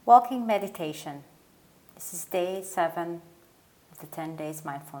Walking meditation. This is day 7 of the 10 days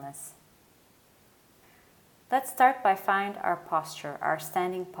mindfulness. Let's start by find our posture, our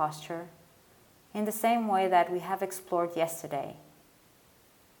standing posture, in the same way that we have explored yesterday.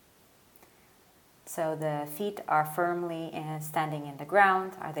 So the feet are firmly standing in the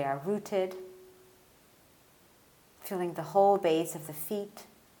ground, or they are rooted, feeling the whole base of the feet,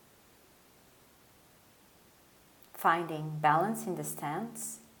 finding balance in the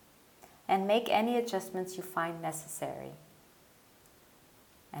stance, and make any adjustments you find necessary.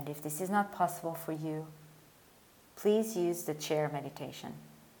 And if this is not possible for you, please use the chair meditation.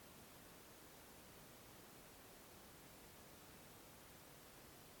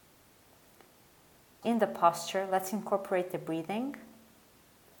 In the posture, let's incorporate the breathing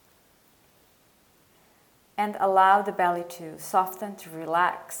and allow the belly to soften, to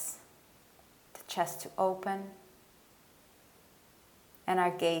relax, the chest to open, and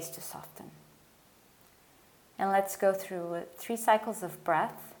our gaze to soften. And let's go through 3 cycles of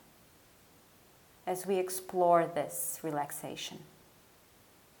breath as we explore this relaxation.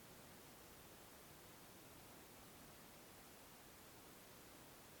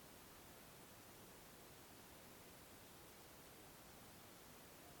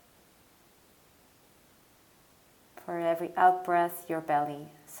 For every out breath, your belly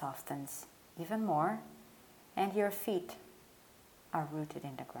softens even more, and your feet are rooted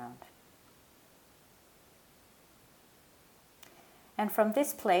in the ground. And from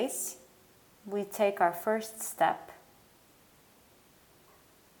this place, we take our first step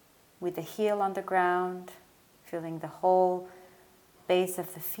with the heel on the ground, feeling the whole base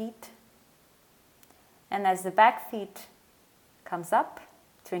of the feet. And as the back feet comes up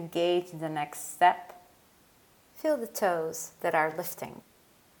to engage in the next step, feel the toes that are lifting.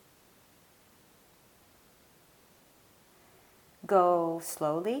 Go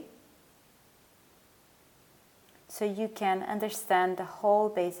slowly so you can understand the whole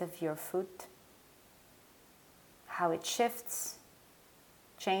base of your foot, how it shifts,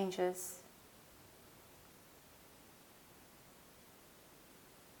 changes,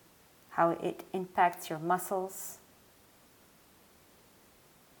 how it impacts your muscles.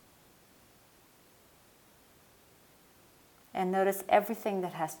 And notice everything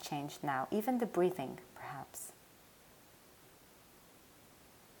that has changed now, even the breathing, perhaps.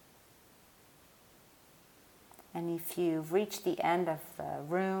 And if you've reached the end of the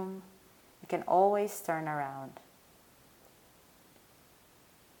room, you can always turn around.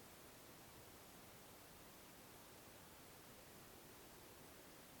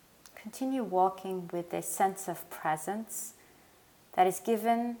 Continue walking with a sense of presence that is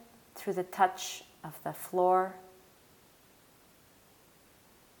given through the touch of the floor,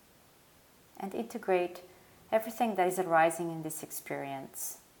 and integrate everything that is arising in this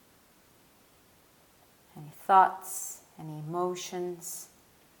experience. Any thoughts, any emotions,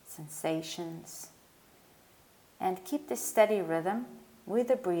 sensations. And keep this steady rhythm with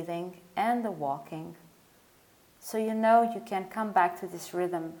the breathing and the walking, so you know you can come back to this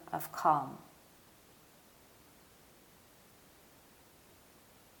rhythm of calm.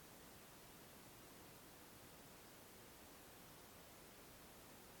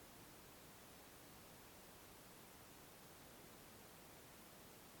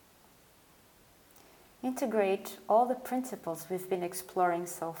 Integrate all the principles we've been exploring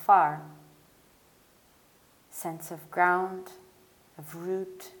so far. Sense of ground, of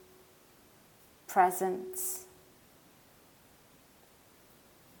root, presence,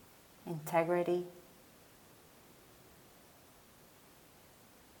 integrity,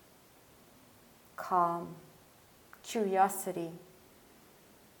 calm, curiosity.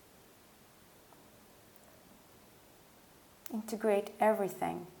 Integrate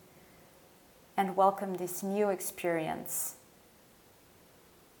everything and welcome this new experience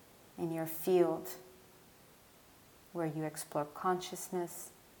in your field where you explore consciousness,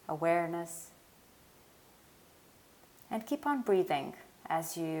 awareness, and keep on breathing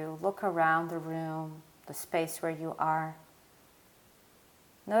as you look around the room, the space where you are.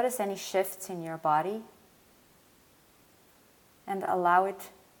 Notice any shifts in your body and allow it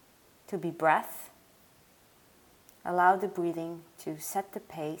to be breath. Allow the breathing to set the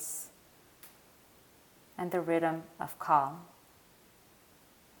pace and the rhythm of calm.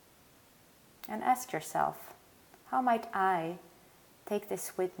 And ask yourself, how might I take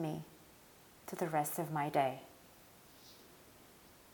this with me to the rest of my day?